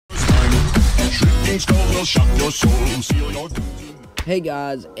Shrinking skull will shock your soul and seal your doom. Hey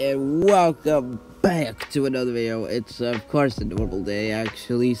guys, and welcome back to another video. It's of course a normal day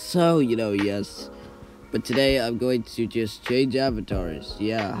actually, so yes. But today I'm going to just change avatars.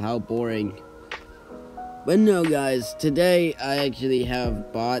 Yeah, how boring. But no guys, today I actually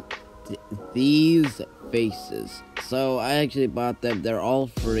have bought these faces. So I actually bought them, they're all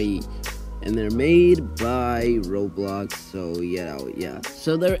free. And they're made by Roblox, so yeah.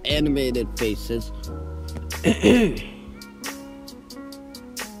 So they're animated faces.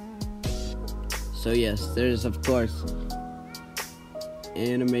 So yes, there's of course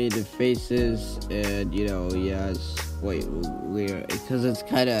animated faces, and yes. Wait, we're because it's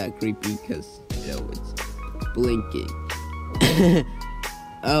kind of creepy because it's blinking.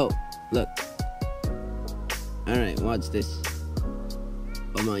 Oh, look. All right, watch this.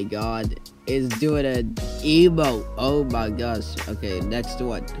 Oh my God, it's doing an emote. Oh my gosh. Okay, next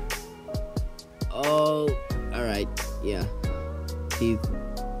one. Oh, all right, yeah. He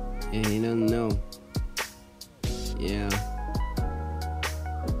doesn't know. Yeah.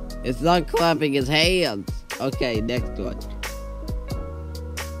 It's not clapping his hands. Okay, next one.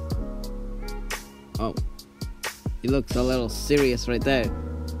 Oh. He looks a little serious right there.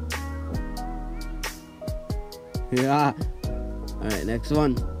 Yeah. Alright, next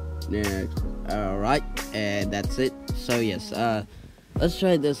one. Next. Alright, and that's it. So yes, let's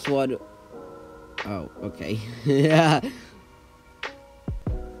try this one. Oh, okay. Yeah.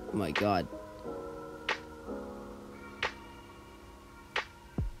 Oh my God.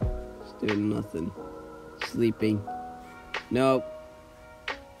 Doing nothing. Sleeping. Nope.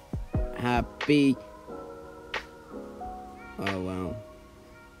 Happy. Oh wow.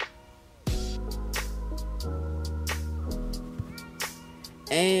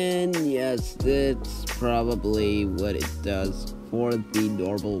 And yes, that's probably what it does for the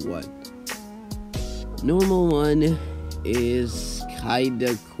normal one. Normal one is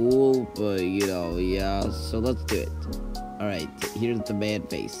kinda cool, but yeah, so let's do it. Alright, here's the man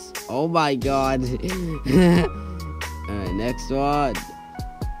face. Oh my God. Alright, next one.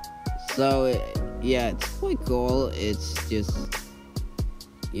 So, yeah, it's quite cool. It's just,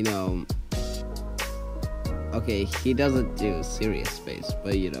 okay, he doesn't do a serious face,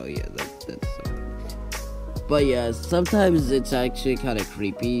 but yeah, that's something. But yeah, sometimes it's actually kind of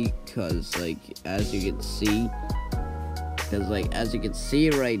creepy, because, as you can see,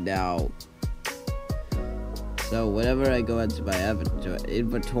 right now, so whenever I go into my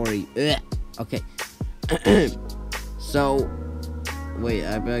inventory, okay. So, wait,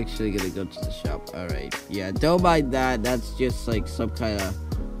 I'm actually gonna go to the shop. Alright, yeah, don't mind that. That's just some kind of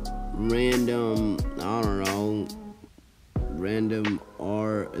random, I don't know, random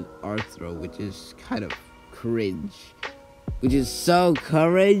Arthro, which is kind of cringe. Which is so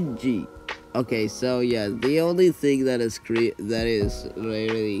cringy. Okay, so yeah, the only thing that is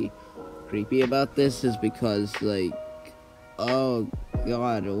really creepy about this is because oh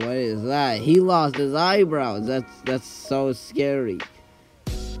God, what is that? He lost his eyebrows. That's so scary.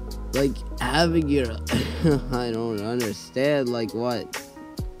 Having your I don't understand what.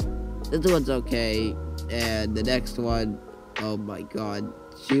 This one's okay, and the next one, oh my God,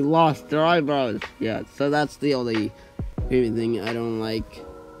 she lost her eyebrows. Yeah, so that's the only creepy thing I don't like.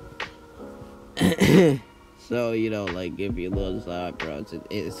 So, if you lose the eyebrows, it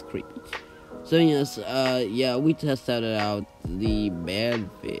is creepy. So, yes, yeah, we tested out the man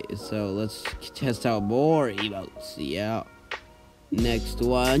face. So, let's test out more emotes. Yeah. Next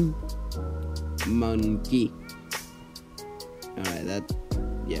one. Monkey. Alright,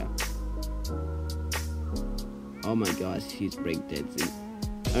 yeah. Oh my gosh, he's breakdancing.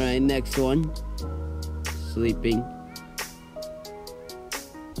 Alright, next one. Sleeping.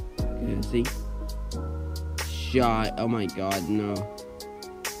 Okay, see? Shot. Oh my God, no.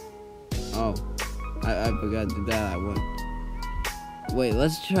 Oh, I forgot to do that one. Wait,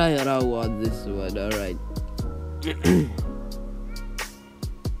 let's try it out on this one. Alright.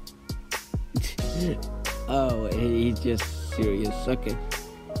 Oh, he's just serious. Okay.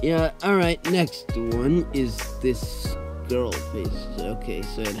 Yeah, alright. Next one is this girl face. Okay,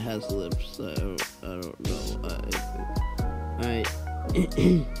 so it has lips. I don't know. Alright.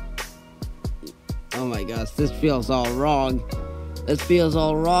 Oh my gosh, this feels all wrong. This feels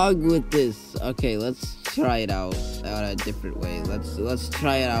all wrong with this. Okay, let's try it out a different way. Let's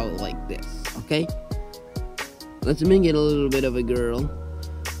try it out like this, okay? Let's make it a little bit of a girl.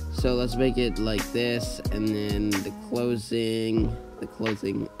 So let's make it like this, and then the closing.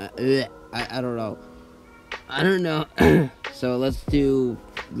 I don't know. So let's do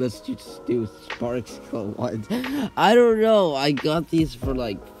let's just do Sparkskull ones. I don't know. I got these for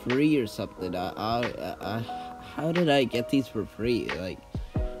like free or something. How did I get these for free? Like,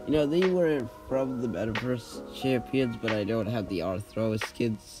 you know, they were from the Metaverse Champions, but I don't have the Arthro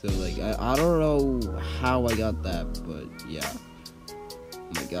skins, so like, I don't know how I got that, but yeah. Oh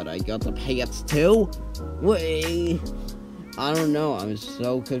my god, I got the pants too? Wait, I don't know, I'm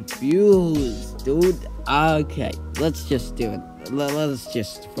so confused, dude. Okay, let's just do it. Let's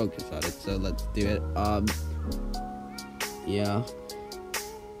just focus on it, so let's do it. Yeah.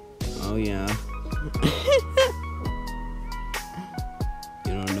 Oh yeah.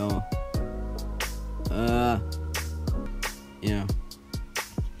 You don't know. Yeah.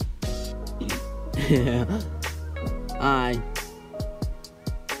 I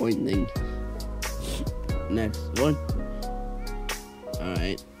pointing. Next one.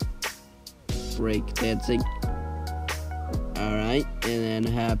 Alright. Break dancing. Alright, and then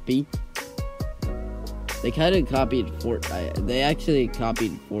happy. They kind of copied Fortnite. They actually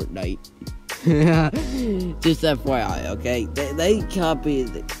copied Fortnite. Just FYI, okay? They copied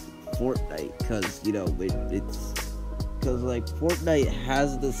Fortnite because, you know, it's because like Fortnite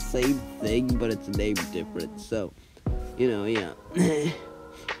has the same thing, but it's named different. So, you know, yeah.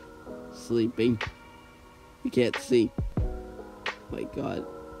 Sleeping. You can't see. Oh my god.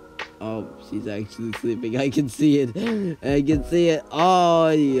 Oh, she's actually sleeping. I can see it. I can see it. Oh,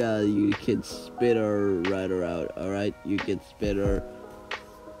 yeah. You can spit her right around. Alright? You can spit her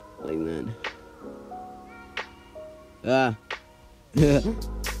like that. Ah.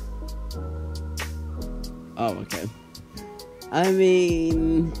 Oh, okay. I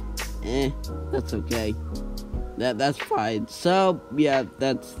mean, that's okay. That's fine. So, yeah,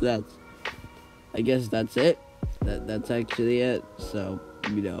 that's I guess that's it. That's actually it. So,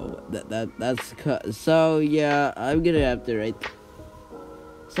 you know, that's so yeah, I'm gonna have to rate.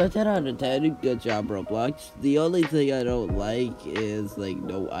 So 10 out of 10, good job, Roblox. The only thing I don't like is like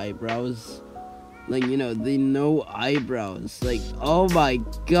no eyebrows. Like, you know, the no eyebrows. Like, oh my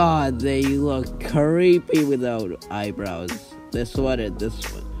god, they look creepy without eyebrows. This one and this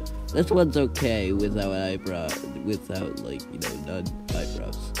one. This one's okay without eyebrows, without like, you know, none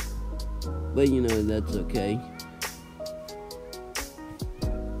eyebrows. But you know, that's okay.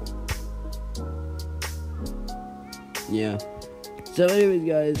 Yeah. So anyways,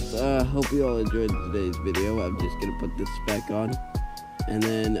 guys, hope you all enjoyed today's video. I'm just gonna put this back on. And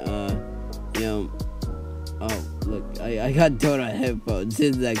then, you know, oh, look, I got donut headphones.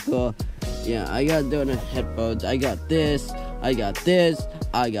 Isn't that cool? Yeah, I got donut headphones. I got this. I got this.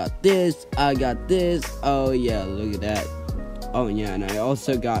 I got this. I got this. Oh, yeah, look at that. Oh, yeah, and I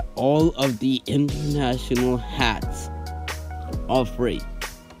also got all of the international hats. All free.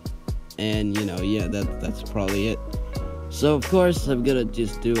 And, you know, yeah, that's probably it. So, of course, I'm gonna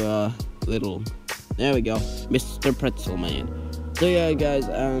just do a little... There we go. Mr. Pretzel Man. So, yeah, guys,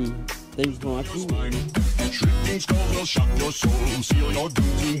 thanks for watching. Shooting skulls will shock your soul, seal your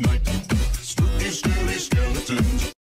doom tonight.